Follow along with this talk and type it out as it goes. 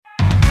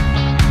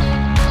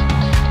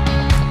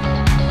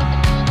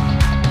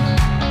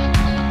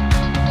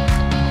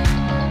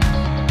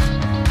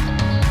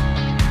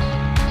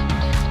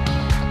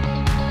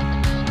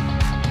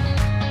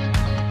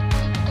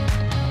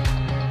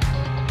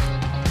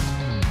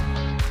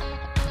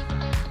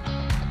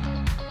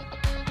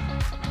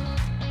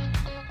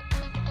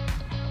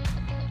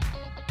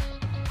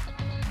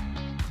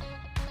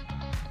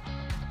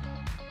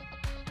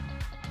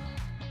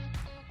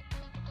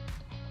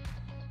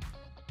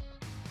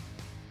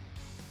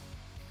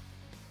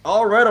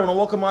All right, I want to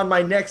welcome on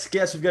my next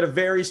guest. We've got a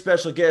very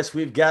special guest.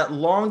 We've got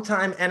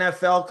longtime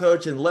NFL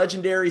coach and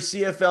legendary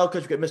CFL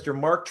coach. We've got Mr.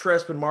 Mark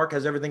Trestman. Mark,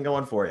 how's everything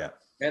going for you?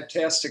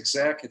 Fantastic,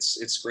 Zach.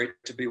 It's great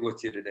to be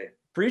with you today.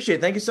 Appreciate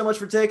it. Thank you so much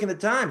for taking the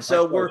time. My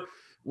So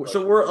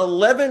pleasure. we're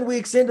 11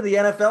 weeks into the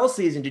NFL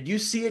season. Did you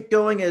see it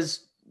going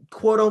as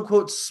quote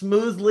unquote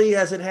smoothly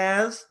as it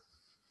has?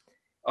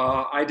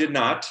 I did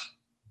not.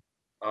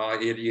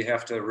 You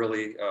have to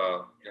really,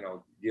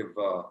 give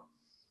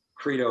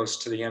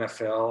credos to the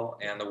NFL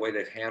and the way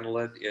they've handled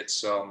it.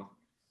 It's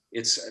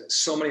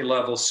so many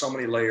levels, so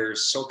many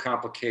layers, so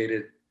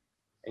complicated,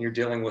 and you're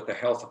dealing with the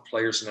health of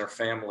players and their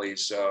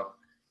families.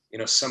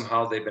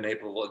 Somehow they've been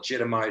able to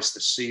legitimize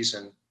the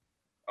season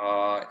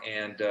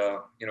and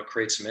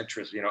create some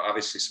interest.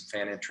 Obviously some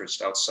fan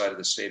interest outside of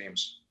the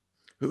stadiums.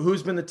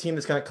 Who's been the team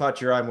that's kind of caught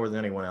your eye more than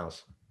anyone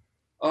else?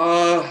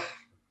 Uh,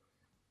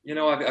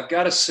 I've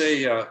got to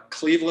say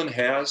Cleveland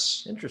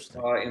has,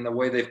 Interesting. in the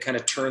way they've kind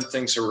of turned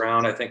things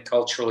around. I think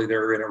culturally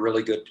they're in a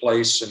really good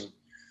place, and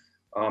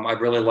I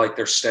really like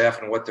their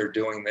staff and what they're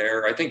doing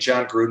there. I think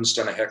John Gruden's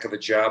done a heck of a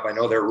job. I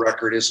know their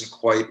record isn't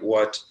quite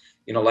what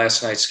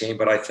last night's game,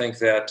 but I think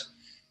that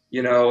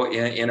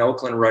in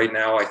Oakland right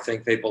now, I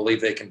think they believe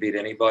they can beat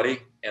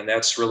anybody, and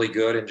that's really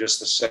good in just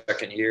the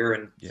second year.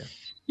 And Yeah.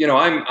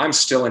 I'm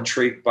still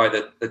intrigued by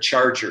the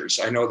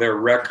Chargers. I know their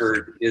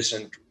record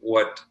isn't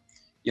what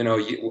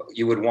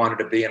you would want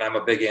it to be, and I'm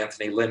a big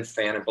Anthony Lynn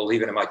fan and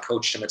believe in him. I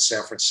coached him at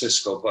San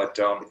Francisco, but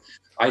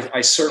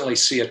I certainly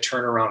see a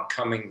turnaround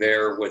coming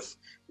there with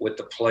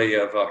the play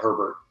of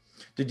Herbert.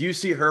 Did you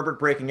see Herbert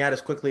breaking out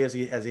as quickly as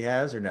he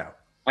has, or no?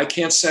 I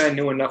can't say I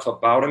knew enough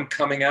about him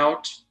coming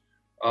out,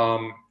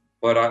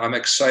 but I'm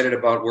excited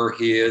about where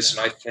he is, and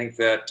I think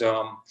that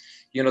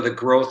the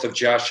growth of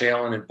Josh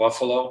Allen in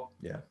Buffalo.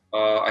 Yeah.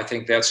 I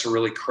think that's a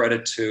really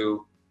credit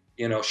to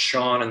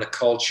Sean and the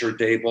culture,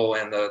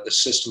 Dable, and the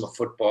system of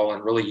football,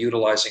 and really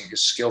utilizing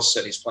his skill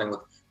set. He's playing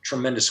with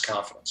tremendous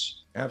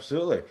confidence.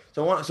 Absolutely.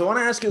 So I want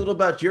to ask you a little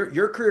about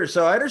your career.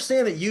 So I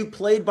understand that you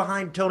played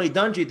behind Tony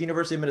Dungy at the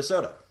University of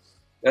Minnesota.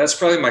 That's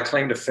probably my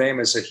claim to fame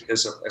as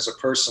a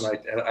person.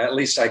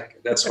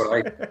 That's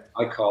what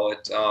I call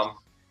it.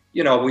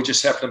 We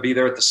just happen to be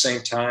there at the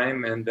same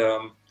time, and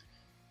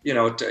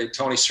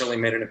Tony certainly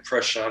made an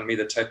impression on me.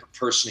 The type of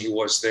person he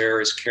was there,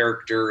 his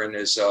character, and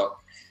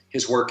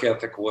his work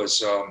ethic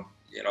was over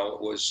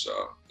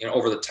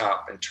the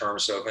top in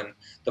terms of. And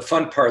the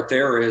fun part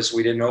there is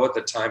we didn't know at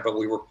the time, but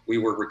we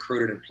were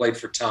recruited and played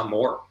for Tom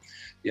Moore,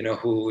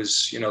 who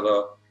was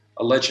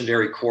a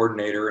legendary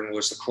coordinator and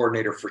was the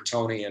coordinator for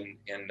Tony in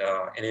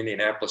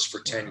Indianapolis for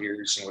 10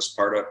 years, and was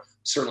part of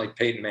certainly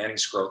Peyton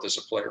Manning's growth as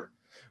a player.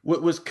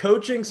 Was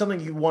coaching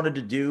something you wanted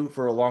to do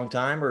for a long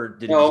time, or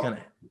did you No, just kind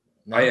of?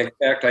 No? in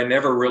fact, I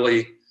never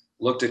really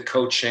looked at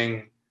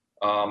coaching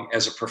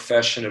as a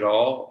profession at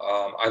all.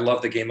 I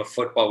love the game of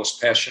football, was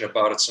passionate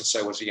about it since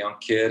I was a young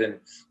kid, and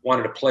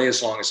wanted to play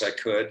as long as I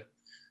could.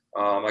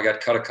 I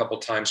got cut a couple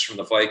times from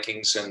the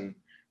Vikings, and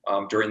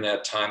during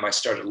that time, I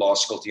started law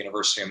school at the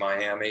University of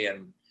Miami,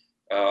 and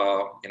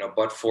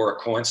but for a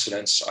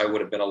coincidence, I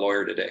would have been a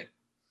lawyer today.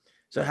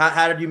 So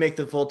how did you make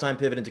the full-time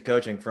pivot into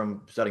coaching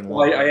from studying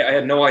law? Well, I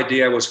had no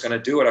idea I was going to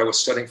do it. I was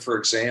studying for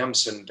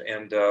exams, and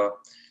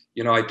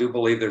I do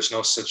believe there's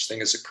no such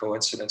thing as a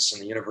coincidence,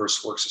 and the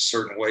universe works a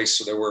certain way.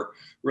 So there were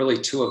really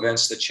two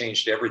events that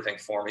changed everything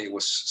for me. It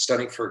was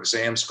studying for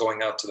exams,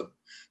 going out to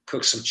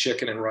cook some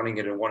chicken and running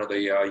into one of the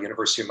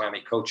University of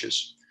Miami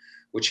coaches,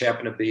 which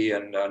happened to be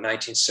in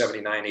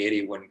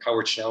 1979-80 when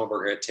Howard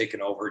Schnellenberger had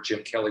taken over.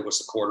 Jim Kelly was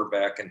the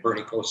quarterback, and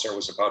Bernie Kosar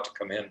was about to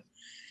come in.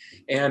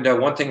 And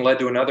one thing led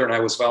to another, and I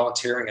was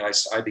volunteering, and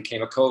I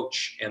became a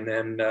coach. And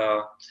then,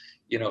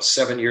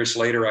 7 years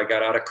later, I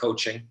got out of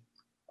coaching.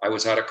 I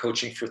was out of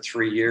coaching for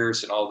 3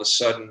 years, and all of a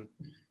sudden,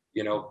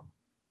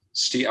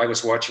 I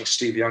was watching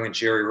Steve Young and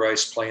Jerry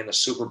Rice play in the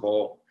Super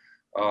Bowl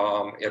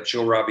at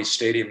Joe Robbie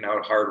Stadium, now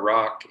at Hard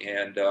Rock.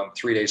 And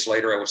 3 days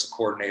later, I was the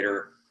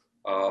coordinator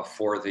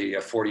for the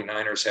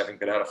 49ers, having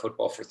been out of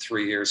football for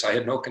 3 years. I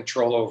had no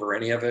control over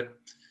any of it,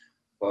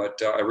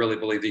 but I really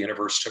believe the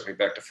universe took me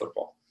back to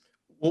football.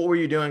 What were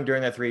you doing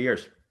during that 3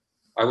 years?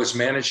 I was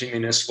managing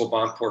municipal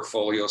bond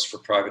portfolios for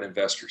private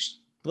investors.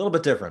 A little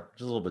bit different,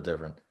 just a little bit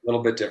different. A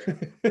little bit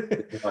different.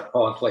 Not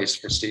call in place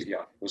for Steve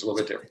Young. It was a little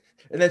bit different.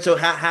 And then, so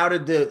how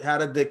did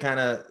the kind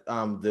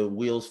of the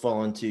wheels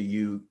fall into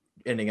you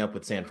ending up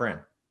with San Fran?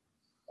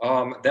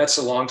 That's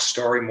a long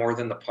story, more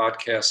than the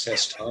podcast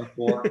has time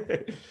for.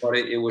 But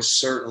it was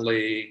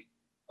certainly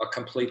a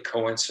complete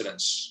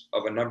coincidence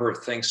of a number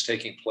of things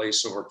taking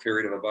place over a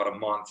period of about a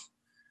month.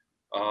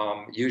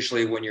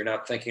 Usually when you're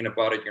not thinking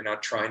about it, you're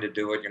not trying to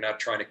do it, you're not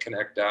trying to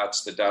connect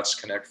dots, the dots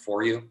connect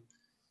for you.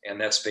 And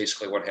that's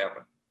basically what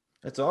happened.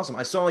 That's awesome.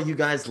 I saw you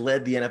guys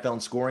led the NFL in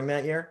scoring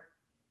that year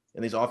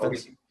in these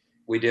offense.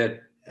 We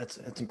did. That's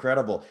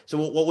incredible. So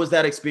what was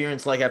that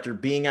experience like after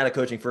being out of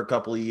coaching for a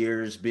couple of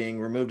years, being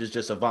removed as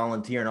just a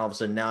volunteer, and all of a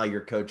sudden now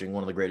you're coaching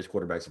one of the greatest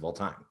quarterbacks of all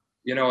time?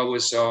 It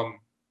was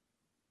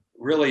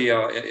really,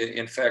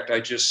 in fact, I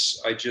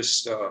just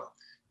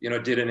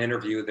did an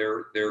interview.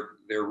 They're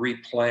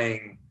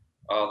replaying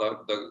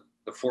the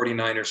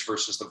 49ers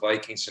versus the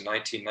Vikings in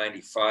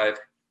 1995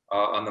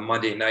 on the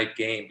Monday night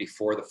game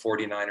before the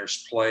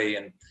 49ers play,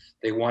 and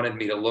they wanted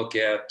me to look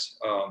at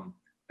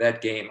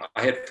that game.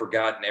 I had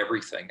forgotten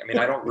everything. I mean,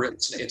 I don't really,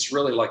 it's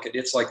really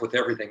it's like with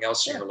everything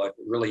else in your life,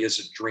 it really is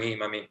a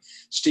dream. I mean,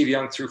 Steve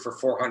Young threw for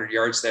 400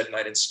 yards that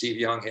night, and Steve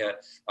Young had,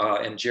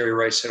 and Jerry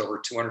Rice had over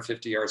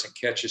 250 yards and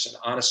catches. And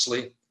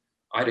honestly,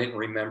 I didn't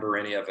remember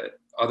any of it,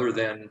 other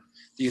than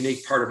the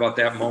unique part about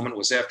that moment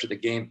was after the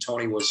game,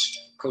 Tony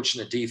was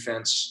coaching the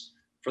defense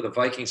for the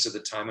Vikings at the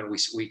time, and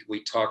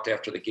we talked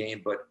after the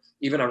game. But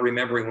even on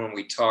remembering when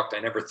we talked, I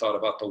never thought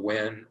about the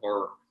win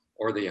or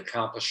the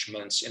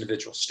accomplishments,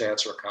 individual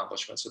stats or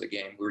accomplishments of the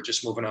game. We were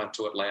just moving on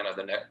to Atlanta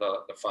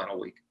the final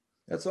week.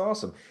 That's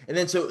awesome. And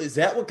then, so is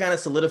that what kind of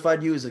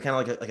solidified you as a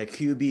kind of like a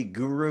QB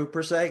guru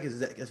per se?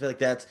 Because I feel like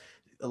that's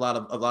a lot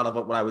of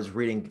what I was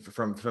reading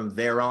from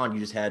there on. You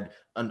just had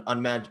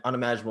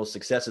unimaginable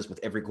successes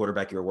with every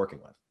quarterback you were working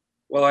with.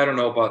 Well, I don't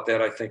know about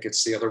that. I think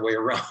it's the other way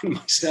around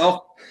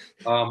myself.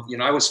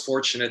 I was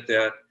fortunate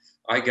that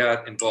I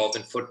got involved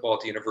in football at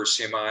the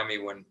University of Miami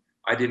when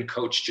I didn't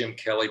coach Jim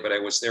Kelly, but I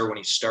was there when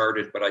he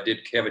started. But I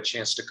did have a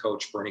chance to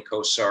coach Bernie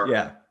Kosar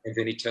and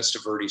Vinny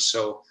Testaverde.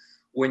 So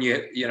when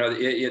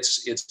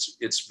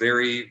it's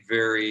very,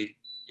 very,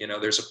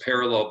 there's a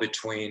parallel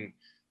between,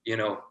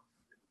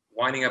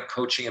 winding up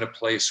coaching in a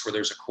place where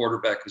there's a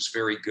quarterback who's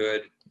very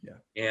good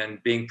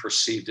and being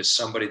perceived as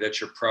somebody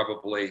that you're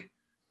probably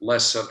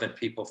less of than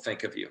people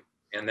think of you.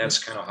 And that's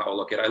kind of how I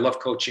look at it. I love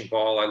coaching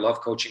ball. I love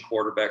coaching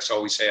quarterbacks,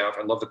 always have.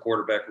 I love the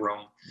quarterback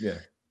room. Yeah.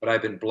 But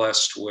I've been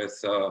blessed with,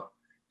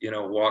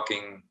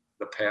 walking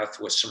the path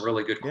with some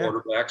really good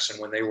quarterbacks.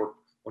 And when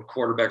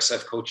quarterbacks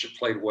I've coached have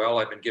played well,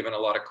 I've been given a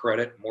lot of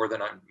credit, more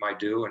than I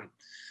do. And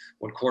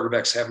when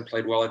quarterbacks haven't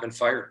played well, I've been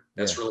fired.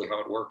 That's really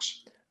how it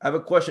works. I have a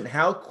question.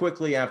 How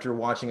quickly after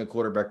watching a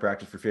quarterback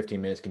practice for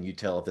 15 minutes can you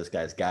tell if this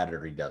guy's got it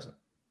or he doesn't?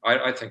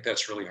 I think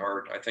that's really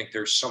hard. I think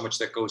there's so much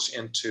that goes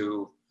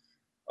into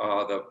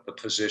the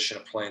position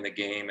of playing the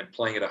game and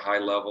playing at a high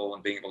level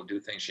and being able to do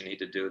things you need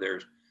to do.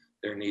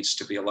 There needs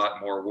to be a lot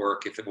more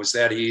work. If it was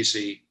that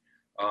easy,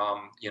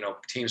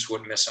 teams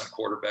wouldn't miss on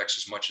quarterbacks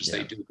as much as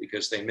they do,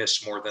 because they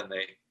miss more than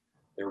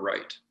they're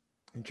right.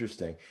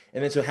 Interesting.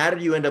 And then, so how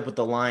did you end up with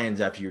the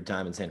Lions after your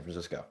time in San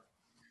Francisco?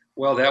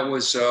 Well, that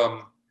was,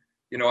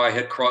 I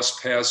had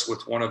crossed paths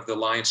with one of the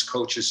Lions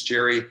coaches,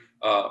 Jerry.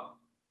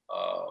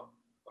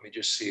 Let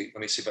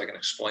me see if I can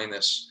explain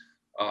this.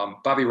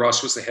 Bobby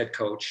Ross was the head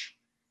coach.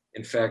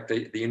 In fact,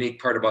 the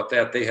unique part about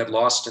that, they had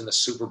lost in the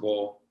Super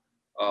Bowl.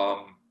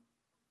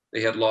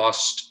 They had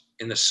lost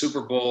in the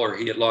Super Bowl, or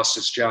he had lost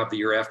his job the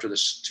year after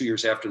this, 2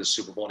 years after the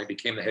Super Bowl, and he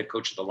became the head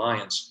coach of the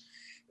Lions.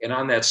 And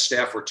on that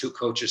staff were two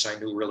coaches I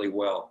knew really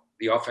well: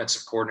 the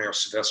offensive coordinator,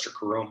 Sylvester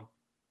Carum,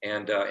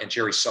 and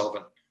Jerry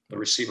Sullivan, the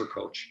receiver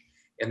coach.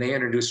 And they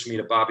introduced me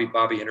to Bobby.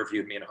 Bobby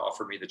interviewed me and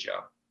offered me the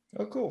job.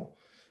 Oh, cool.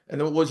 And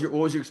then what was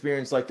your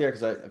experience like there?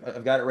 Because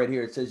I've got it right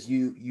here. It says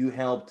you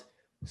helped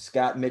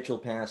Scott Mitchell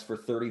pass for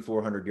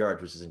 3,400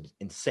 yards, which is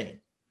insane.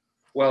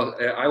 Well,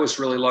 I was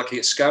really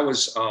lucky. Scott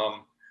was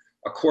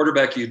a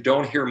quarterback you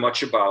don't hear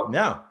much about.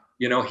 No.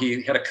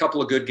 He had a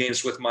couple of good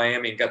games with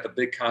Miami and got the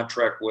big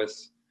contract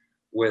with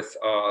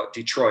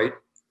Detroit.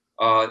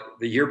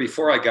 The year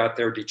before I got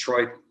there,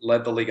 Detroit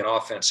led the league in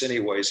offense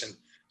anyways. And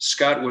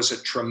Scott was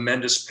a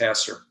tremendous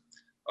passer,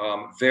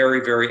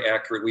 very, very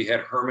accurate. We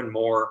had Herman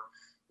Moore.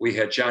 We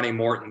had Johnny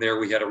Morton there.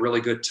 We had a really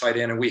good tight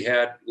end, and we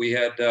had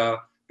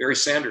Barry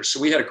Sanders. So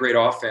we had a great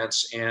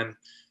offense, and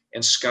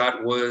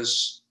Scott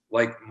was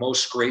like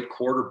most great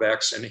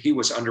quarterbacks, and he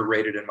was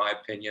underrated in my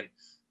opinion.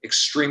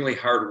 Extremely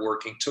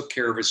hardworking, took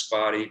care of his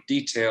body,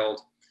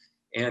 detailed,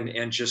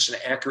 and just an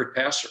accurate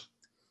passer.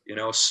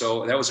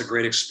 So that was a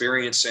great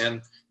experience.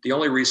 And the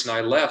only reason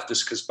I left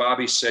is because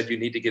Bobby said you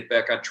need to get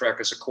back on track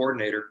as a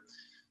coordinator.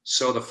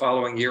 So the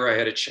following year,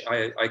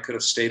 I could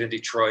have stayed in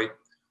Detroit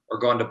or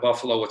gone to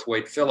Buffalo with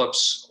Wade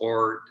Phillips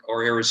or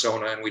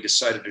Arizona, and we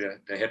decided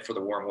to head for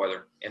the warm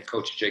weather and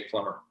coach Jake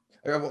Plummer.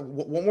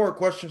 One more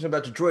question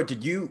about Detroit.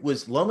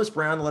 Was Lomas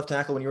Brown the left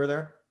tackle when you were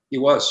there? He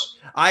was.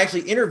 I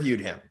actually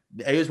interviewed him.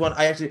 He was one.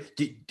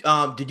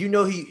 Did you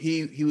know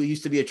he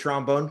used to be a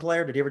trombone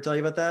player? Did he ever tell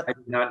you about that? I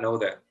did not know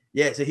that.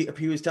 Yeah, so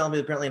he was telling me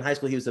that apparently in high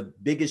school he was the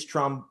biggest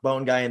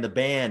trombone guy in the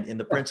band, and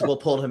the principal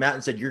pulled him out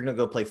and said, "You're going to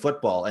go play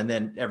football," and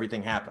then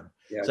everything happened.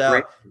 Yeah,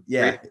 so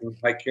great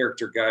high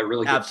character guy,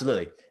 really good.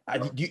 Absolutely.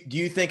 Do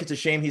you think it's a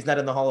shame he's not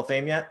in the Hall of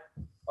Fame yet?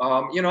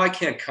 I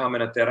can't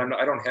comment at that.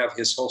 I don't have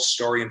his whole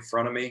story in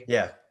front of me.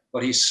 Yeah.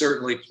 But he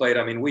certainly played.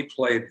 I mean, we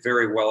played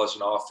very well as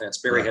an offense.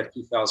 Barry had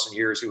 2,000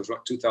 years. He was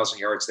 2,000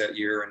 yards that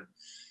year,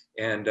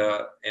 and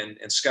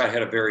Scott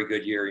had a very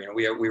good year.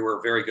 We were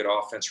a very good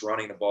offense,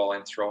 running the ball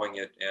and throwing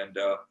it.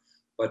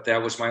 But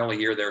that was my only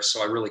year there,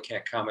 so I really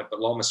can't comment.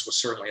 But Lomas was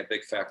certainly a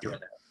big factor in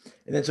that.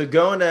 And then, so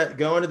going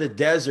to the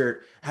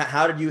desert,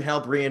 how did you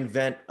help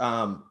reinvent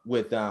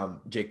with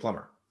Jake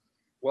Plummer?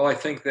 Well, I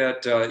think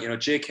that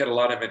Jake had a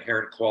lot of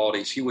inherent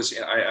qualities.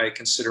 I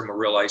consider him a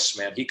real ice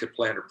man. He could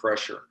play under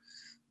pressure.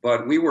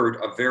 but we were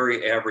a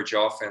very average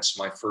offense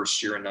my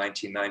first year in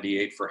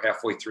 1998 for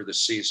halfway through the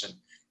season.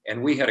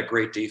 And we had a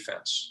great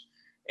defense.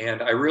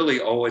 And I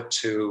really owe it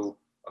to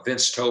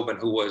Vince Tobin,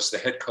 who was the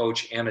head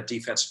coach and a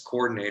defensive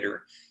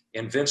coordinator.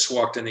 And Vince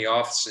walked in the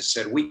office and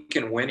said, we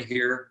can win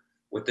here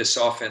with this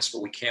offense,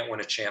 but we can't win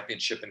a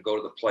championship and go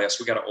to the playoffs.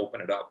 We got to open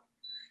it up.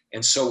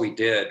 And so we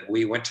did.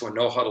 We went to a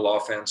no-huddle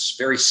offense,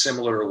 very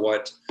similar to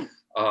what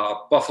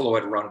Buffalo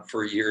had run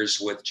for years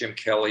with Jim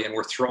Kelly, and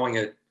we're throwing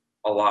it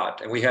a lot.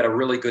 And we had a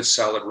really good,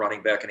 solid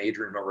running back in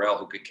Adrian Morrell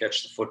who could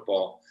catch the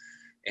football.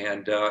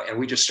 And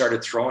we just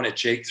started throwing it.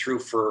 Jake threw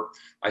for,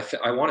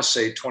 I want to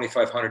say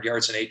 2,500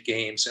 yards in 8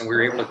 games. And we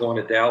were able to go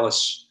into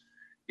Dallas,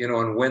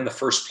 and win the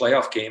first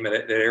playoff game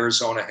that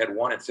Arizona had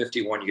won in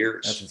 51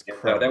 years.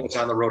 And that was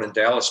on the road in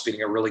Dallas,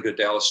 beating a really good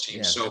Dallas team.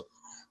 Yeah. So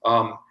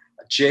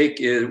Jake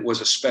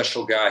was a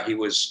special guy. He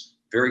was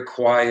very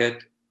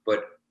quiet,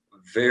 but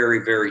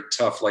very, very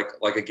tough. Like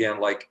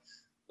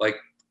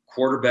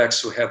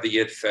quarterbacks who have the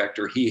it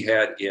factor, he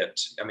had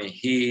it. I mean,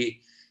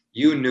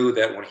 you knew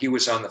that when he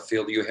was on the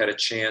field, you had a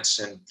chance.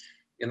 And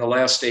in the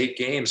last 8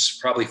 games,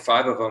 probably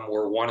 5 of them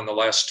were won in the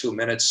last 2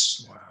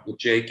 minutes. Wow. With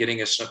Jake getting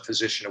us in a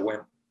position to win.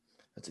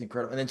 That's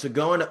incredible. And then so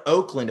going to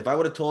Oakland, if I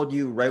would have told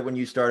you right when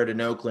you started in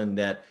Oakland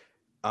that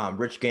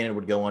Rich Gannon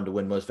would go on to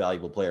win Most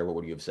Valuable Player, what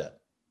would you have said?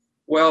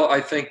 Well,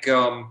 I think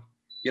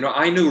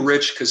I knew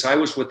Rich because I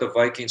was with the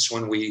Vikings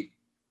when we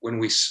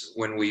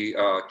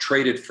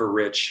traded for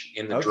Rich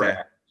in the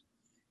draft,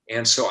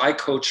 and so I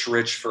coached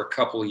Rich for a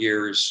couple of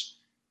years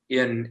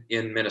in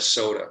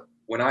Minnesota.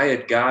 When I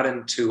had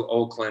gotten to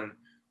Oakland,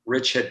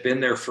 Rich had been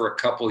there for a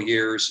couple of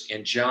years,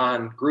 and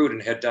John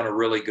Gruden had done a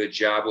really good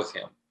job with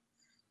him.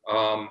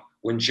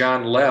 When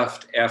John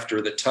left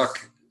after the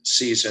Tuck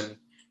season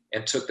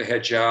and took the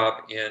head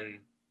job in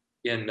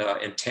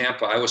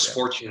Tampa, I was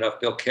fortunate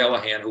enough. Bill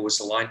Callahan, who was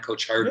the line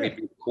coach, hired me to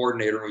be the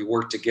coordinator, and we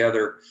worked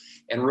together.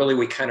 And really,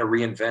 we kind of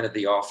reinvented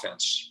the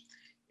offense.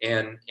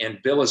 And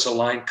Bill is a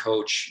line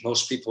coach.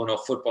 Most people who know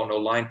football know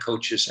line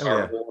coaches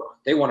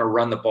they want to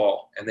run the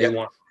ball, and they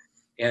want.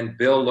 And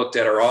Bill looked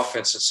at our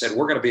offense and said,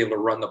 "We're going to be able to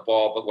run the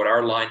ball, but what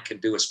our line can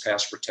do is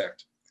pass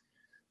protect."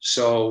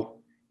 So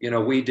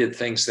we did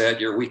things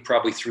that year. We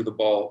probably threw the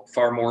ball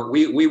far more.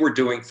 We were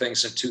doing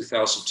things in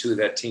 2002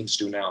 that teams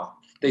do now.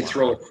 They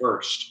throw it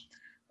first.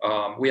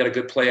 We had a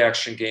good play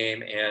action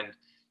game, and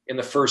in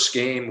the first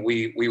game,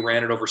 we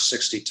ran it over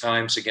 60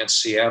 times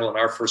against Seattle in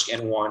our first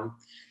and won.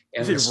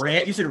 And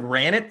you said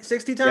ran it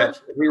 60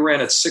 times? Yeah, we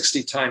ran it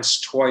 60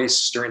 times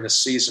twice during the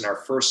season, our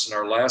first and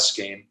our last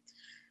game.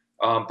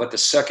 But the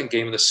second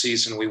game of the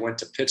season, we went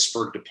to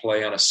Pittsburgh to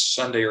play on a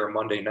Sunday or a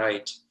Monday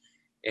night,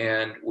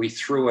 and we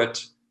threw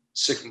it.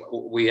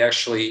 We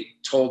actually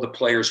told the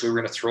players we were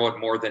going to throw it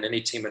more than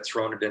any team had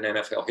thrown it in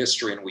NFL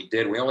history, and we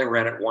did. We only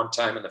ran it one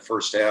time in the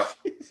first half,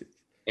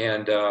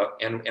 and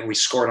we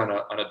scored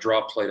on a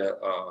draw play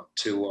to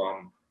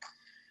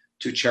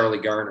Charlie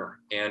Garner,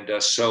 and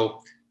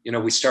so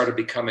we started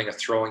becoming a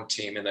throwing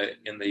team. In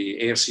the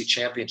AFC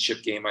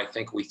Championship game, I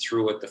think we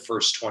threw it the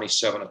first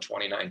 27 or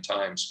 29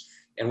 times,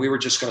 and we were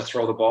just going to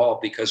throw the ball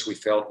because we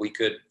felt we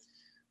could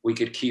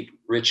keep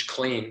Rich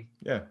clean.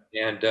 Yeah,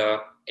 and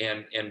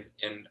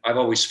I've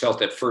always felt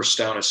that first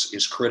down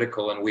is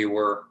critical, and we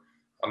were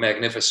a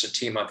magnificent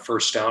team on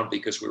first down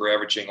because we were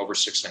averaging over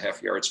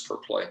 6.5 yards per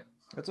play.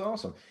 That's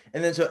awesome.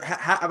 And then, so I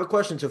have a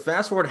question. So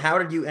fast forward, how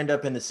did you end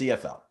up in the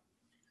CFL?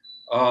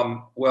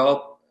 A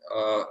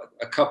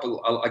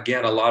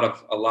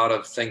lot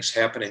of things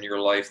happen in your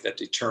life that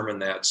determine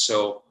that.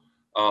 So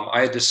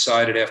I had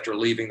decided after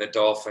leaving the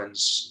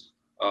Dolphins,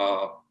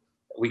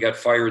 we got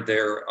fired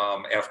there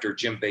after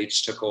Jim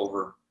Bates took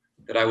over,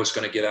 that I was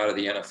going to get out of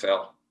the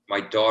NFL.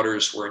 My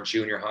daughters were in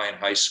junior high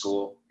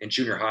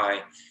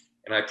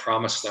and I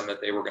promised them that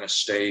we were going to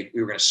stay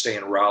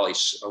in Raleigh,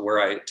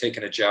 where I had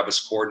taken a job as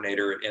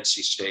coordinator at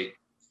NC State.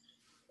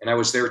 And I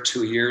was there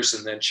 2 years,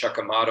 and then Chuck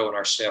Amato and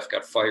our staff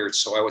got fired.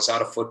 So I was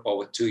out of football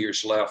with 2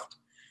 years left.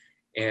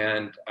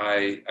 And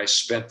I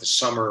spent the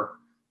summer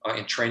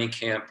in training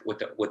camp with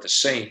the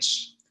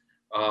Saints.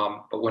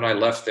 But when I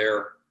left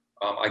there,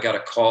 I got a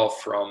call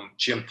from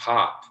Jim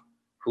Popp,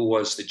 who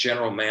was the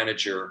general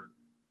manager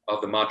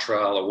of the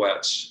Montreal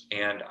Alouettes.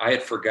 And I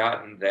had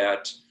forgotten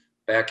that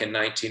back in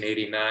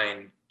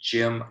 1989,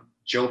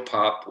 Joe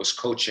Popp was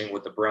coaching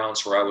with the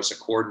Browns, where I was a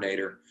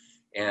coordinator,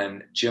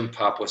 and Jim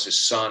Popp was his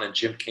son, and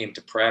Jim came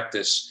to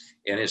practice,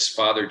 and his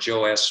father,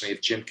 Joe, asked me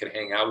if Jim could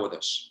hang out with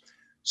us.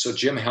 So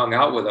Jim hung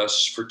out with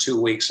us for 2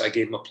 weeks. I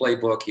gave him a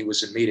playbook. He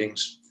was in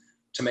meetings.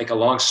 To make a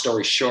long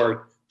story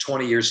short,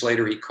 20 years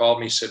later, he called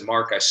me, said,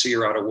 "Mark, I see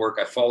you're out of work.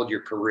 I followed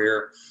your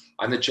career.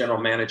 I'm the general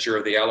manager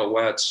of the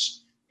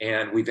Alouettes,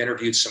 and we've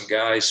interviewed some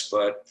guys,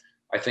 but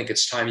I think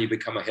it's time you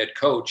become a head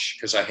coach,"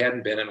 because I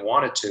hadn't been and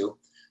wanted to,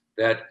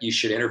 "that you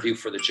should interview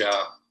for the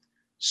job."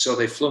 So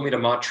they flew me to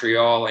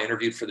Montreal. I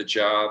interviewed for the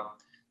job.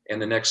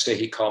 And the next day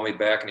he called me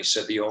back and he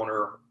said, "The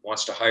owner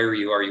wants to hire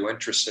you. Are you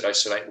interested?" I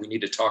said, "We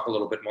need to talk a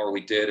little bit more."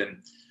 We did.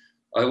 And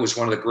it was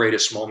one of the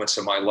greatest moments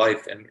of my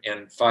life.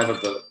 And 5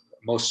 of the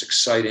most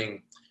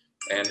exciting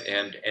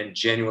and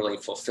genuinely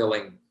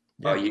fulfilling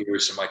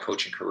years in my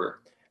coaching career.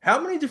 How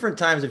many different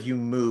times have you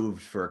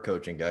moved for a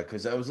coaching guy?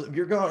 Because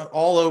you're going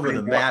all over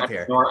the map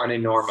here. An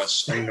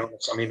enormous.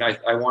 I mean,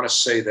 I want to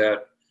say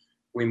that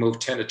we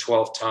moved 10 to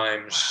 12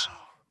 times,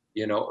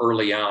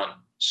 early on.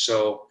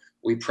 So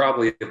we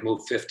probably have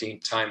moved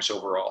 15 times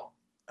overall.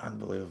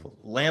 Unbelievable.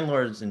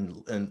 Landlords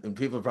and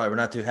people probably were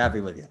not too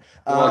happy with you.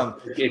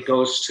 It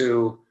goes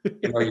to,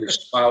 your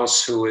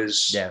spouse who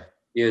is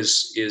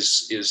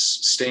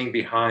staying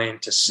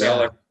behind to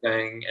sell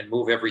everything and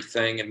move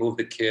everything and move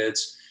the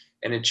kids.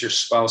 And it's your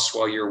spouse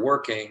while you're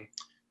working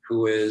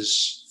who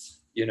is,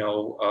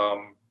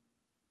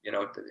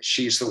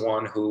 she's the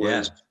one who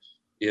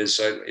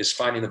is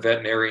finding the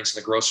veterinarians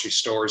and the grocery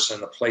stores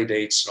and the play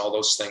dates and all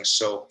those things.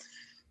 So,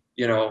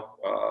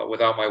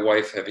 without my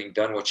wife having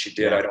done what she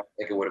did, I don't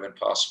think it would have been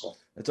possible.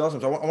 That's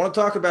awesome. So I want to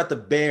talk about the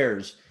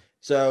Bears.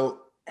 So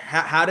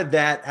how did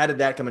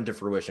that come into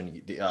fruition?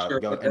 Ending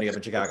up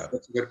in Chicago.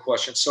 That's a good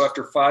question. So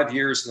after 5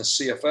 years in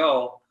the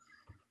CFL,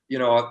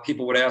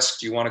 people would ask,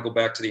 do you want to go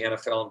back to the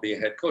NFL and be a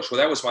head coach? Well,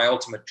 that was my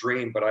ultimate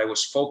dream, but I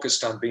was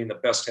focused on being the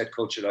best head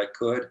coach that I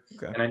could.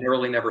 Okay. And I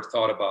really never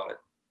thought about it.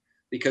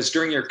 Because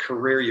during your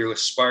career, you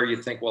aspire, you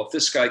think, well, if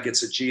this guy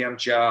gets a GM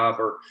job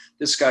or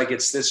this guy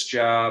gets this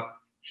job,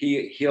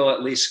 he'll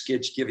at least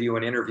give you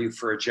an interview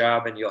for a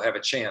job and you'll have a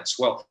chance.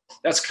 Well,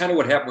 that's kind of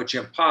what happened with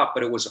Jim Popp,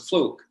 but it was a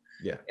fluke.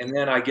 Yeah. And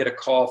then I get a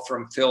call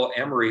from Phil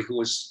Emery, who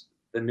was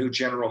the new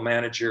general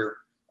manager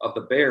of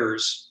the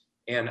Bears.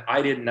 And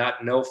I did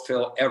not know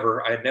Phil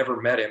ever. I had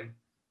never met him.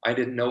 I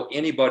didn't know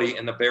anybody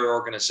in the Bear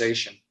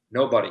organization,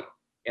 nobody.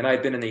 And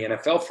I'd been in the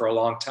NFL for a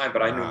long time,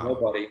 but I knew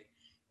nobody.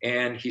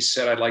 And he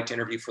said, I'd like to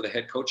interview for the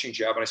head coaching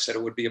job. And I said,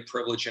 it would be a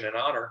privilege and an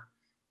honor.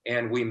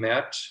 And we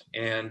met.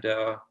 And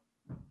the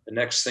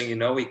next thing you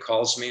know, he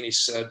calls me and he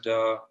said,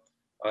 do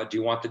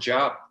you want the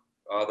job?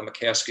 The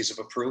McCaskies have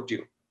approved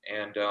you.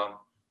 And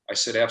I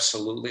said,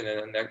 absolutely.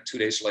 And then 2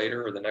 days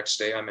later or the next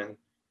day, I'm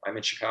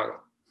in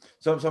Chicago.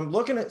 So I'm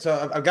looking at,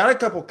 I've got a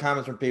couple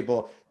comments from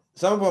people.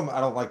 Some of them, I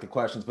don't like the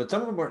questions, but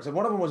some of them were, so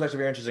one of them was actually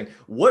very interesting.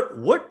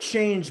 What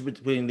changed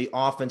between the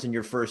offense in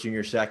your first year and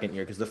your second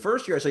year? Because the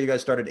first year, I saw you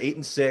guys started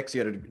 8-6.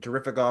 You had a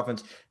terrific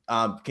offense,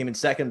 came in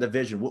second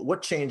division.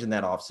 What changed in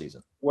that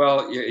offseason?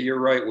 Well, you're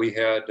right. We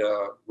had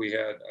a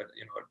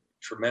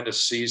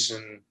tremendous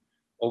season,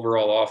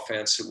 overall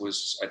offense.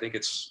 I think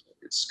it's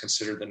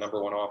considered the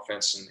number one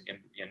offense in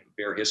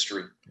Bear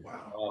history.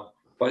 Wow.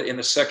 But in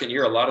the second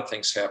year, a lot of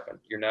things happen.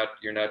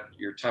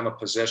 Your time of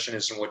possession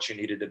isn't what you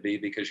needed to be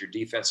because your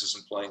defense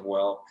isn't playing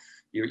well.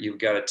 You've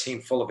got a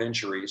team full of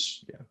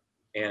injuries,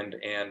 and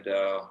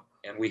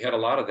we had a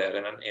lot of that.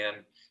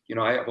 And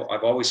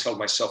I've always held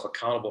myself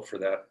accountable for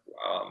that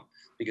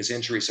because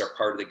injuries are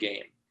part of the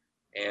game.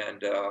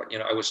 And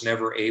I was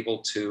never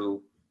able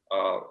to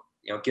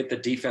get the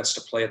defense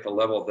to play at the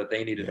level that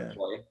they needed to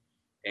play.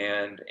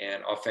 And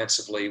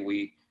offensively,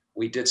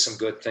 we did some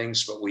good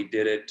things, but we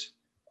did it.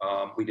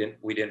 We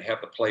didn't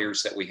have the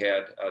players that we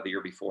had the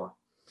year before.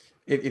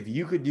 If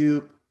you could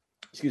do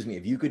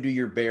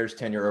your Bears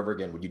tenure over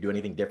again, would you do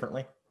anything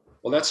differently?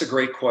 Well, that's a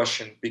great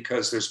question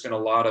because there's been a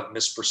lot of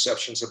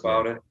misperceptions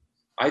about it.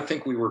 I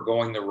think we were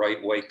going the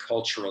right way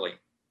culturally.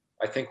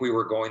 I think we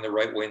were going the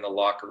right way in the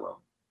locker room.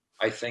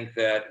 I think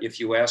that if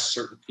you ask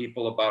certain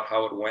people about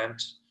how it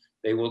went,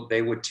 they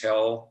would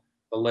tell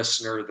the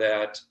listener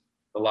that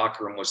the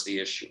locker room was the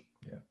issue.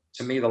 Yeah.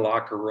 To me, the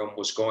locker room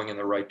was going in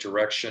the right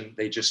direction.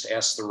 They just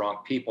asked the wrong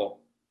people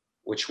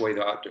which way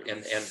and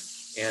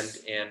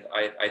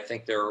I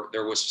think there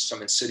was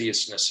some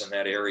insidiousness in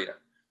that area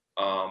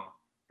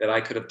that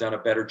I could have done a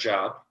better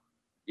job,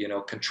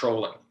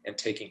 controlling and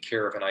taking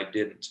care of, and I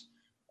didn't.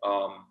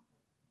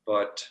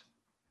 But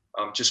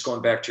just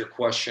going back to your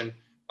question,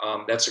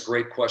 that's a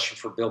great question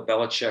for Bill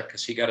Belichick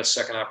because he got a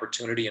second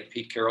opportunity, and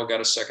Pete Carroll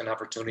got a second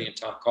opportunity, and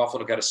Tom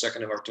Coughlin got a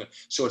second opportunity.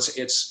 So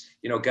it's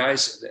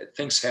guys,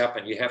 things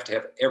happen. You have to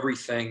have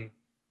everything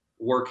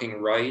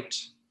working right,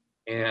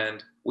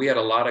 and we had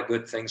a lot of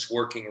good things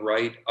working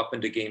right up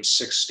into game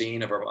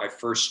 16 of my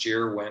first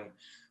year when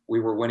we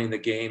were winning the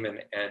game,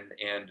 and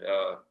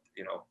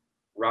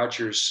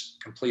Rodgers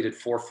completed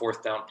 4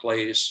 fourth down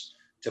plays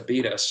to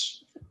beat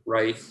us,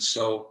 right?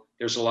 So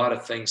there's a lot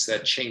of things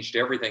that changed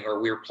everything, or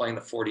we were playing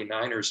the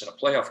 49ers in a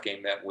playoff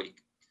game that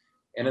week.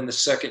 And in the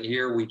second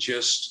year,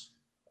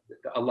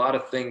 a lot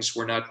of things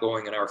were not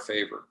going in our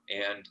favor.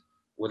 And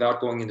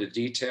without going into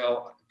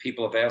detail,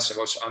 people have asked,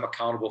 I'm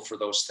accountable for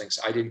those things.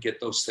 I didn't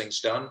get those things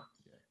done.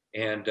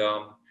 And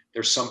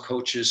there's some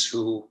coaches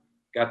who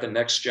got the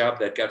next job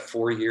that got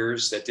 4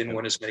 years that didn't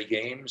win as many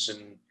games.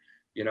 And,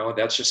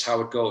 that's just how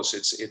it goes.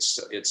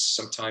 It's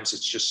sometimes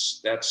it's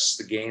just, that's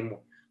the game.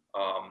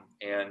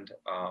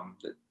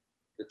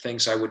 The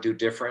things I would do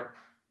different,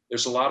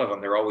 there's a lot of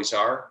them. There always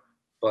are.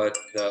 But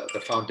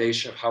the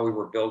foundation of how we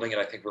were building it,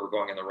 I think we were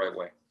going in the right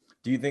way.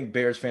 Do you think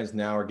Bears fans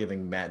now are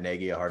giving Matt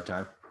Nagy a hard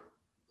time?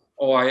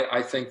 Oh,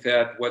 I think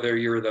that whether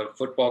you're the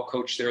football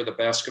coach there, the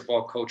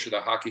basketball coach, or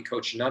the hockey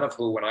coach, none of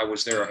who, when I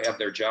was there, have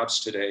their jobs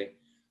today.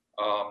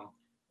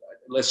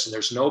 listen,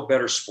 there's no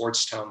better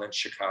sports town than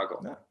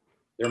Chicago. No.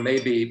 There may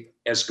be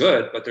as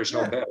good, but there's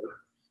no Yeah.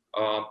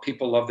 better.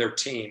 People love their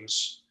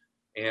teams.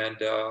 And,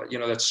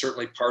 that's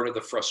certainly part of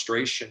the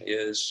frustration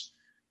is,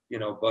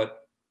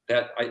 but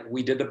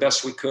we did the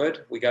best we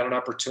could. We got an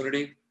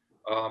opportunity.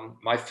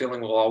 My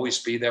feeling will always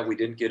be that we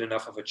didn't get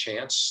enough of a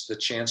chance, the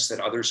chance that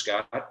others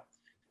got.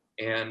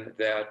 And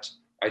that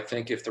I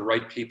think if the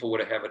right people would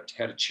have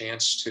had a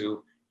chance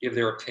to give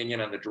their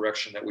opinion on the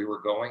direction that we were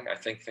going, I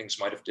think things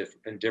might have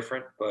been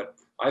different. But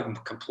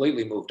I've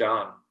completely moved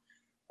on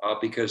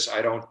because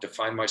I don't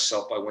define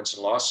myself by wins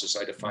and losses.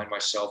 I define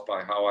myself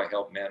by how I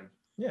help men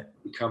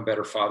become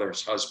better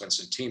fathers, husbands,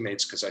 and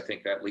teammates, because I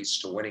think that leads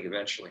to winning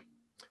eventually.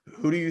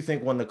 Who do you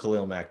think won the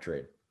Khalil Mack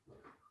trade?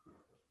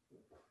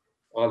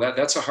 Well,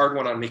 that's a hard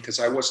one on me because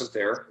I wasn't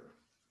there.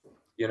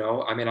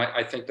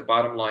 I think the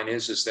bottom line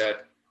is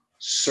that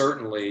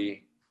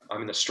certainly,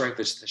 the strength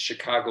is the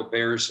Chicago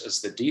Bears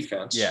as the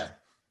defense. Yeah.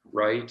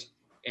 Right.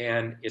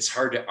 And it's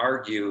hard to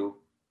argue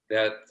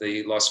that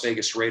the Las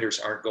Vegas Raiders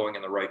aren't going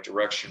in the right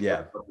direction.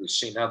 Yeah. But we've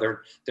seen now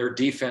their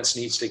defense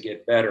needs to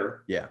get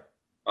better. Yeah.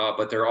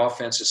 But their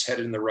offense is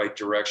headed in the right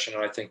direction.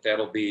 And I think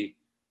that'll be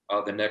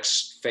the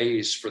next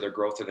phase for the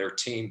growth of their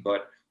team.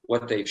 But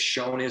what they've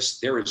shown is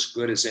they're as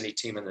good as any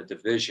team in the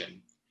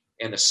division.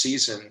 And the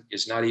season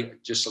is not even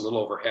just a little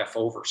over half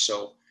over.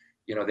 So,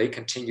 they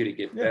continue to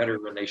get better,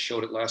 and they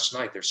showed it last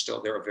night.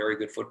 They're a very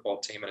good football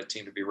team and a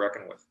team to be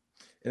reckoned with.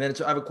 And then,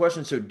 so I have a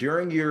question. So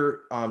during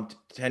your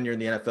tenure in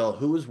the NFL,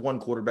 who was one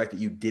quarterback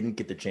that you didn't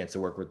get the chance to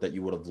work with that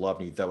you would have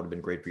loved and you thought would have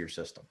been great for your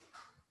system?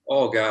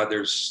 Oh God,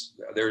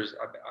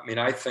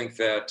 I think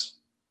that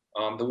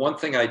the one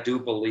thing I do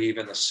believe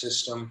in the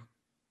system,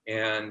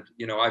 and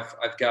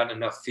I've gotten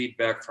enough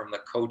feedback from the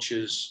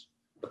coaches,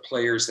 the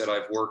players that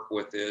I've worked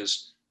with,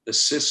 is the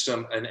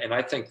system. And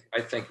I think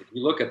if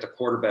you look at the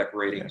quarterback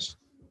ratings,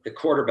 the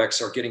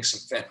quarterbacks are getting some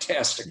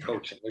fantastic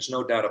coaching. There's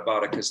no doubt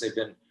about it, because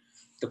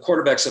the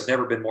quarterbacks have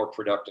never been more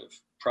productive,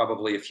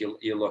 probably, if you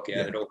look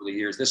at it over the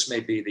years. This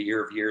may be the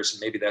year of years, and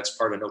maybe that's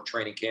part of no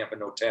training camp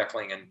and no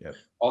tackling and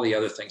all the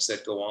other things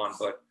that go on.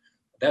 But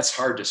that's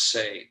hard to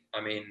say.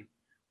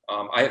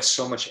 I have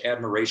so much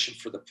admiration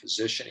for the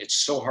position. It's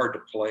so hard to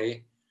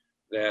play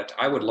that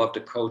I would love to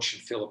coach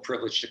and feel a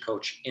privilege to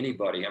coach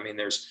anybody.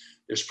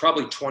 There's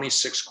probably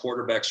 26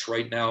 quarterbacks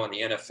right now in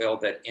the NFL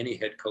that any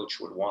head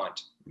coach would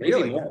want,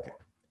 maybe more,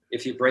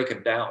 if you break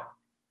it down.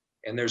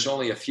 And there's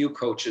only a few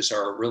coaches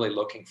are really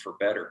looking for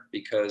better,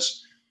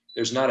 because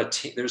there's not a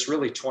team. There's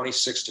really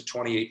 26 to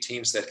 28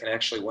 teams that can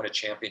actually win a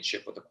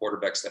championship with the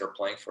quarterbacks that are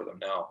playing for them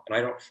now.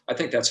 And I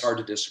think that's hard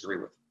to disagree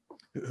with.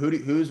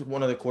 Who's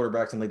one of the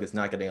quarterbacks in the league that's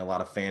not getting a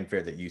lot of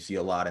fanfare that you see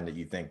a lot and that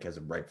you think has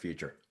a bright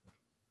future?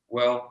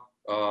 Well,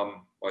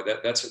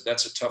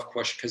 that's a tough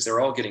question, because they're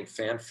all getting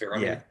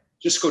fanfare.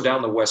 Just go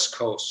down the West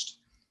Coast.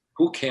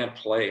 Who can't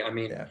play?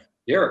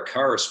 Derek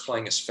Carr is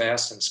playing as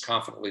fast and as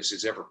confidently as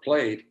he's ever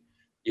played,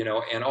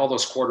 and all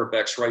those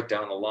quarterbacks right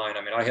down the line.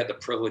 I had the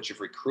privilege of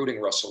recruiting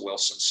Russell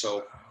Wilson.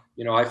 So,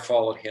 I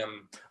followed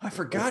him. I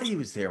forgot he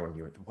was there when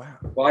you were, wow.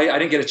 Well, I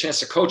didn't get a chance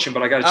to coach him,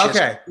 but I got a chance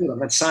to recruit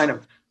him and sign him.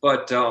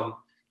 But,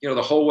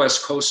 the whole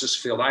West Coast is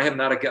filled. I have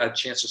not got a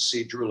chance to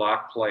see Drew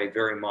Lock play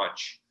very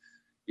much,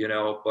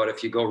 but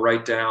if you go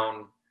right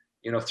down,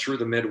 through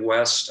the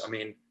Midwest,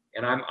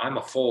 and I'm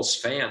a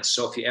Foles fan.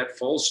 So if you add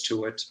Foles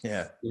to it,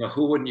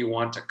 who wouldn't you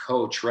want to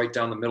coach right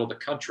down the middle of the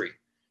country?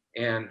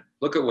 And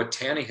look at what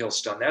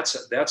Tannehill's done.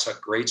 That's a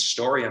great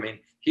story.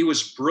 He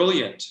was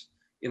brilliant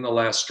in the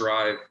last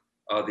drive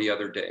the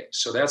other day.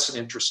 So that's an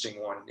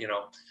interesting one.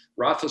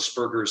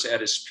 Roethlisberger's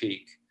at his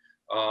peak.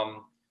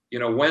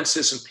 Wentz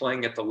isn't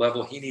playing at the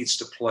level he needs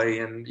to play.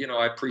 And,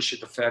 I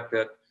appreciate the fact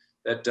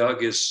that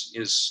Doug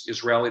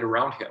is rallied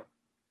around him.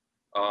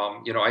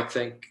 I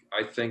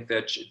think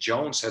that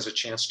Jones has a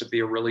chance to be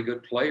a really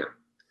good player.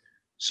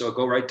 So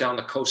go right down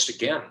the coast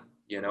again.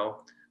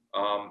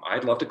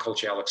 I'd love to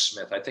coach Alex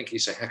Smith. I think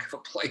he's a heck of a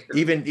player.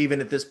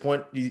 Even at this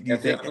point, you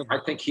think? I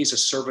think he's a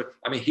servant.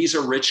 He's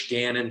a Rich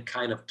Gannon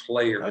kind of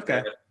player.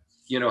 Okay.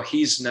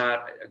 He's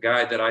not a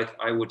guy that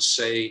I would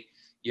say,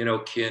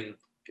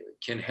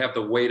 can have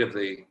the weight of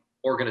the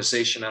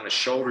organization on his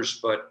shoulders.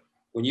 But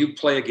when you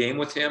play a game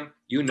with him,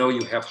 you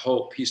have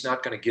hope. He's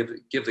not going to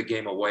give the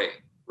game away.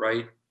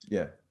 Right.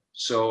 Yeah.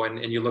 So,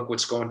 and you look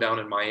what's going down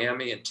in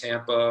Miami and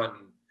Tampa,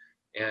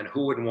 and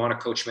who wouldn't want to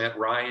coach Matt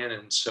Ryan?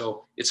 And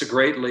so it's a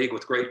great league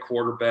with great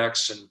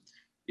quarterbacks. And,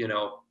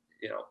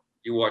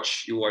 you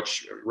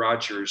watch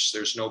Rodgers,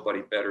 there's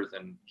nobody better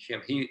than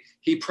him.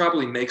 He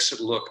probably makes it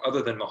look,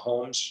 other than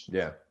Mahomes,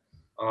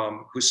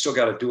 who's still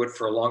got to do it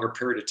for a longer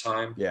period of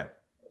time. Yeah.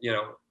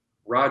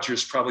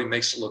 Rodgers probably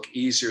makes it look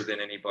easier than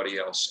anybody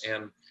else.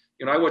 And,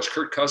 I watched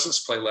Kirk Cousins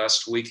play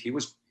last week. He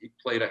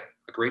played a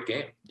great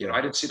game.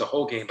 I didn't see the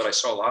whole game, but I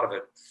saw a lot of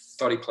it.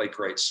 Thought he played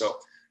great. So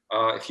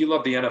if you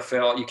love the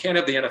NFL, you can't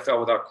have the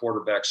NFL without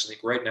quarterbacks. I think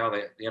right now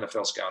the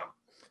NFL's got them.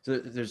 So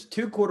there's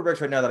two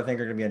quarterbacks right now that I think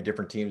are going to be on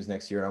different teams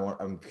next year.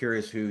 I'm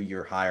curious who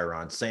you're higher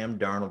on, Sam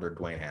Darnold or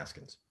Dwayne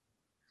Haskins.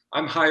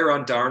 I'm higher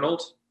on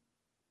Darnold.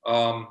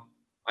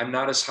 I'm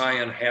not as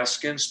high on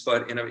Haskins,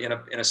 but in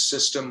a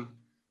system,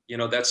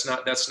 that's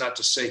not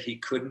to say he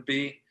couldn't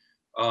be.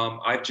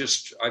 I've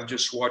just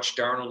watched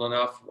Darnold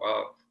enough,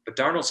 but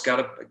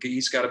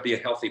he's got to be a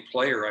healthy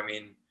player. I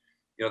mean,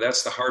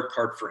 that's the hard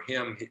part for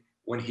him.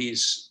 When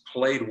he's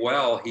played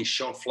well, he's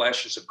shown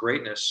flashes of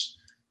greatness,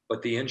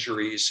 but the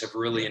injuries have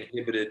really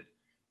inhibited.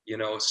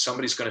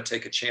 Somebody's going to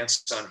take a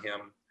chance on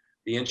him.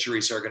 The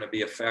injuries are going to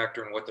be a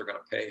factor in what they're going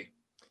to pay.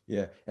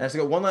 Yeah, and I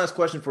got one last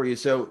question for you.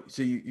 So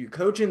you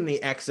coach in the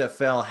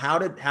XFL. How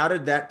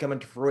did that come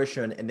into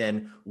fruition? And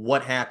then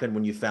what happened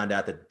when you found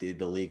out that the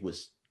league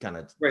was kind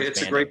of right?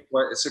 expanding?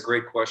 It's a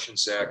great question,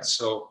 Zach. Yeah.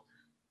 So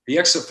the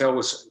XFL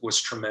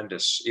was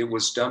tremendous. It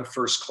was done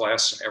first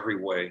class in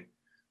every way.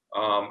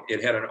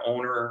 It had an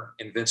owner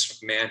in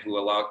Vince McMahon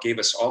who gave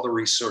us all the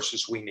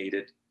resources we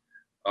needed.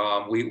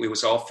 We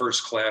was all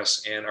first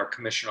class, and our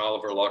commissioner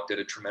Oliver Luck did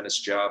a tremendous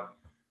job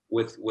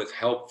with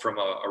help from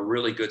a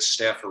really good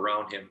staff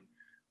around him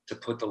to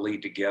put the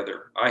league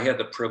together. I had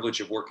the privilege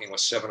of working with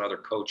 7 other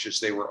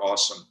coaches. They were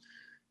awesome.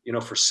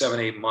 For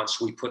 7-8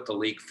 months, we put the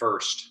league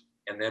first.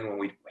 And then when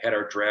we had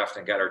our draft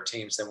and got our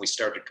teams, then we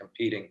started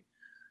competing.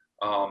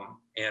 And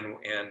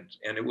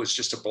it was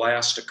just a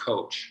blast to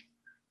coach.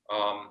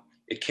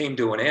 It came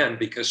to an end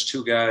because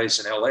 2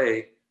 guys in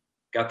LA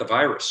got the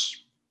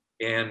virus.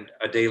 And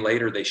a day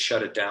later, they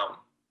shut it down.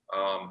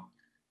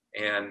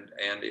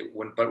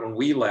 But when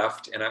we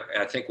left, and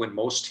I think when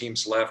most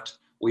teams left,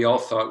 we all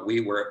thought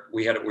we were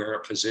in a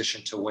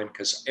position to win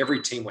because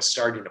every team was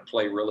starting to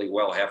play really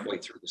well halfway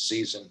through the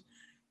season,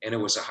 and it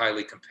was a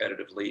highly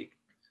competitive league.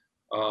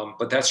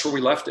 But that's where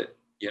we left it.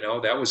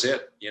 That was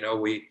it.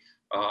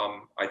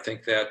 I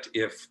think that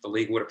if the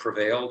league would have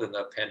prevailed and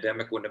the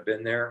pandemic wouldn't have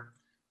been there,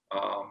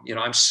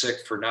 I'm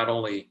sick for not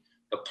only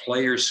the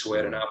players who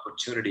had an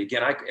opportunity.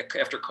 Again,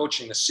 after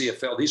coaching the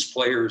CFL, these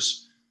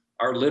players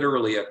are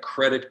literally a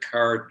credit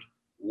card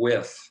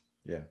width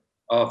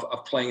of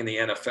playing in the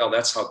NFL.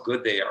 That's how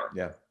good they are.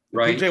 Yeah.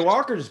 Right. PJ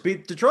Walker just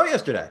beat Detroit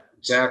yesterday.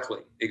 Exactly.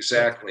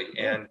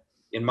 Yeah. And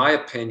in my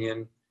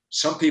opinion,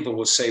 some people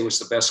will say he was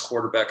the best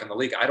quarterback in the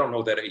league. I don't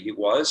know that he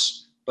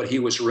was, but he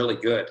was really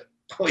good.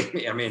 Believe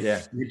me. I mean,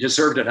 he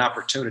deserved an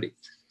opportunity.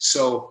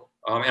 So,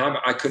 and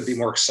I couldn't be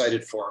more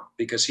excited for him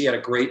because he had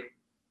a great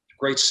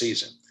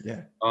season.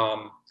 Yeah.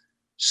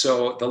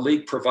 So the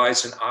league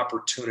provides an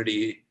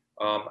opportunity.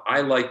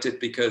 I liked it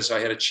because I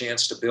had a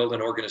chance to build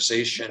an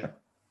organization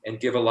and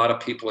give a lot of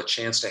people a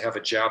chance to have a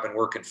job and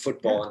work in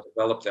football and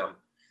develop them.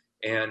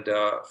 And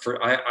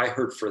I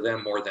heard for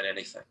them more than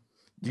anything.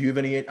 Do you have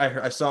any?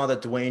 I saw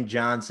that Dwayne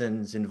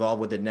Johnson's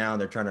involved with it now,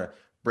 and they're trying to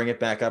bring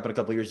it back up in a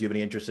couple of years. Do you have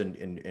any interest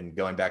in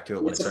going back to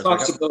it? It's a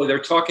possibility. They're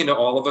talking to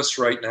all of us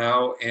right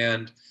now,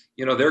 and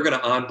they're going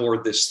to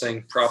onboard this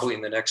thing probably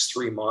in the next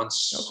 3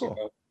 months. Oh,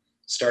 cool.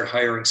 Start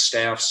hiring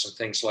staffs and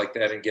things like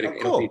that, and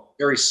it'll be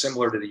very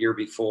similar to the year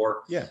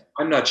before. Yeah,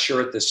 I'm not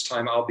sure at this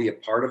time I'll be a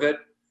part of it,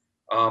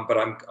 but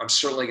I'm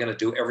certainly going to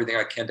do everything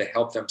I can to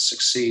help them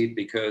succeed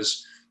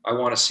because I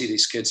want to see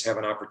these kids have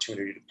an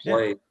opportunity to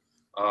play,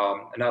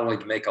 and not only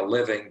to make a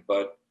living,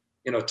 but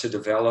to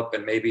develop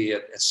and maybe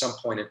at some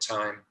point in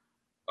time,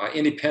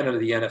 independent of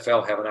the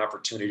NFL, have an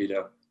opportunity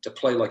to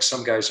play like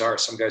some guys are.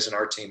 Some guys in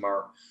our team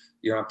are.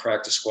 You're on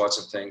practice squads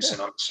and things,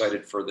 and I'm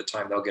excited for the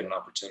time they'll get an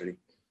opportunity.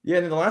 Yeah,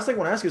 and then the last thing I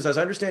want to ask you is, as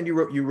I understand, you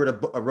wrote a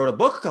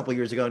book a couple of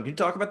years ago. Can you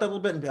talk about that a little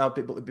bit and how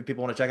people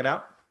want to check it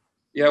out?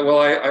 Yeah, well,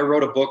 I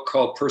wrote a book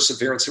called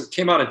Perseverance. It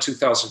came out in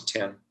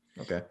 2010.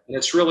 Okay. And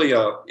it's really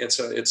it's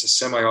a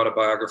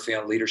semi-autobiography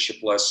on leadership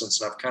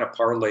lessons, and I've kind of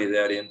parlayed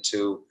that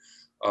into.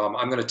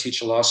 I'm going to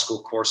teach a law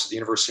school course at the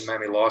University of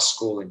Miami Law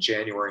School in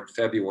January and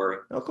February.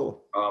 Oh,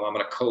 cool. I'm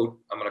going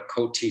to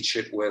co-teach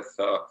it with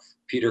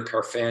Peter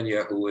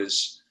Carfagna, who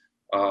is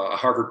a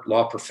Harvard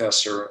law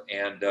professor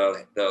and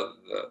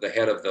the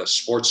head of the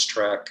sports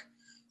track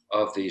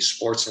of the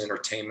sports and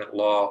entertainment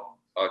law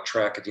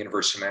track at the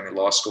University of Miami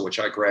Law School, which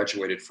I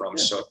graduated from.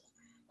 Yeah. So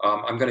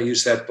I'm going to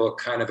use that book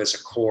kind of as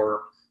a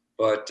core,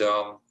 but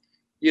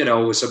it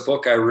was a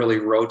book I really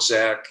wrote,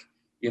 Zach,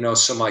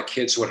 so my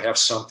kids would have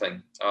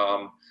something.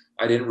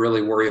 I didn't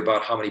really worry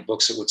about how many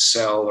books it would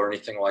sell or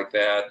anything like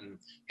that, and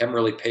haven't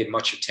really paid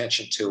much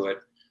attention to it.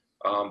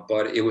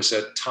 But it was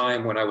a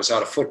time when I was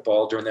out of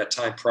football during that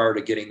time prior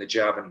to getting the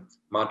job in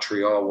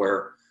Montreal,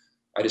 where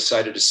I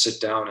decided to sit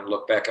down and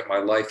look back at my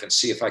life and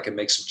see if I could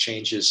make some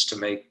changes to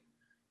make,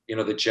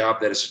 the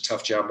job that is a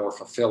tough job more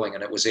fulfilling.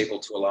 And it was able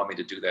to allow me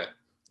to do that.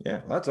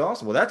 Yeah, well, that's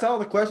awesome. Well, that's all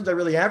the questions I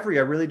really have for you.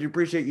 I really do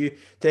appreciate you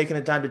taking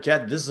the time to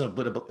chat. This has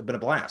been a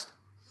blast.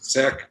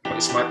 Zach,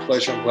 it's my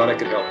pleasure. I'm glad I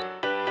could help.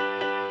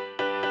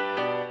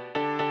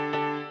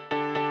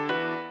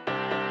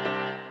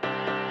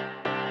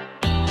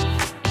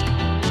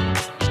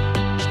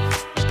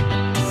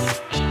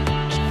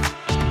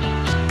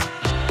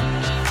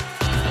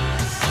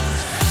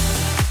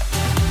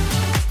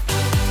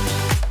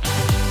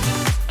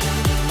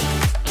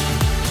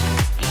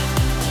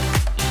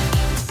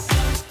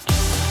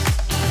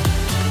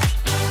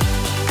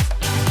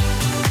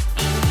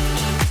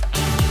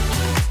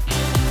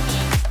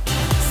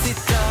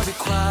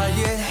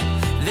 Quiet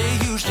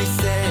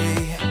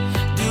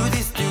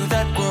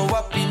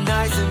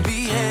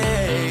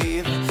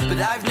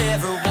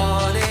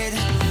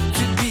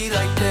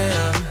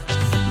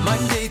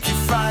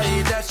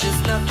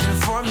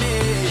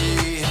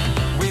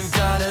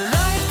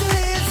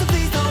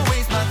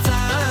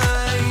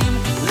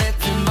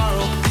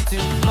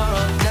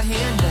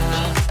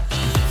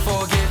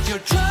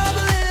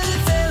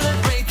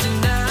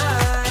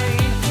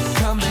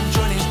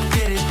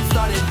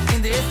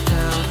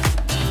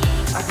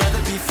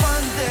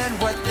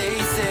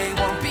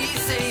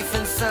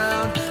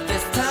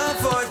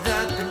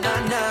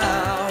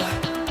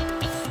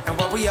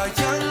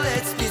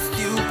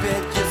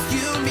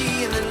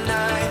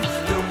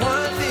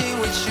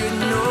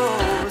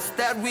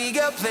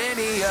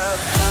of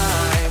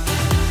time.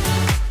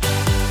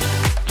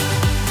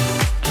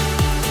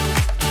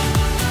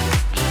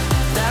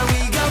 That we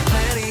got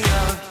plenty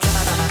of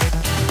time.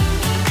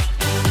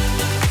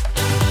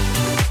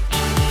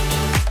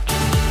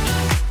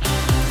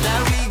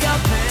 That we got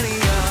plenty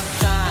of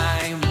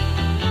time.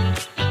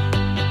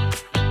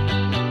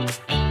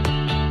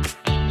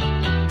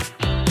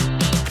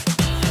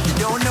 You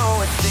don't know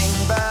a thing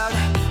about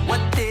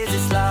what this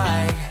is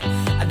like.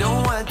 I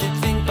don't want to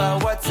think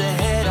about what's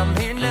ahead. I'm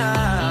here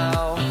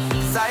now.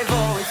 'Cause I've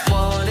always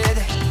wanted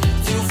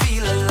to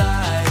feel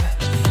alive.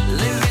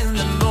 Live in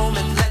the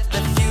moment, let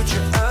the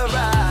future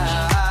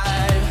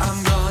arrive. I'm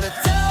gonna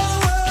tell the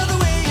world the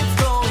way it's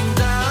going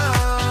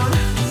down.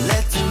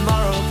 Let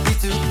tomorrow be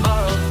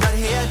tomorrow, not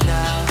here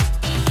now.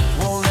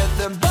 Won't let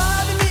them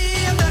bother me,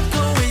 I'm not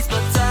gonna waste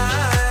my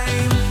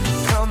time.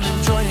 Come and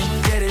join and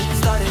get it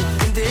started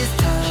in this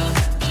town.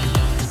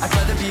 I'd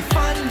rather be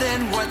fun than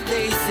what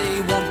they say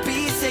won't be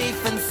safe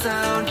and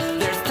sound.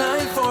 There's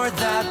time for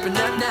that, but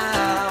not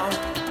now.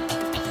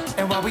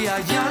 And while we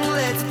are young,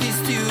 let's be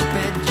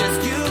stupid. Just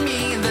you, me,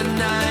 and the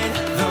night.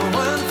 The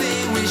one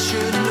thing we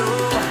should know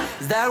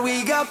is that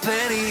we got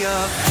plenty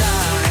of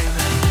time.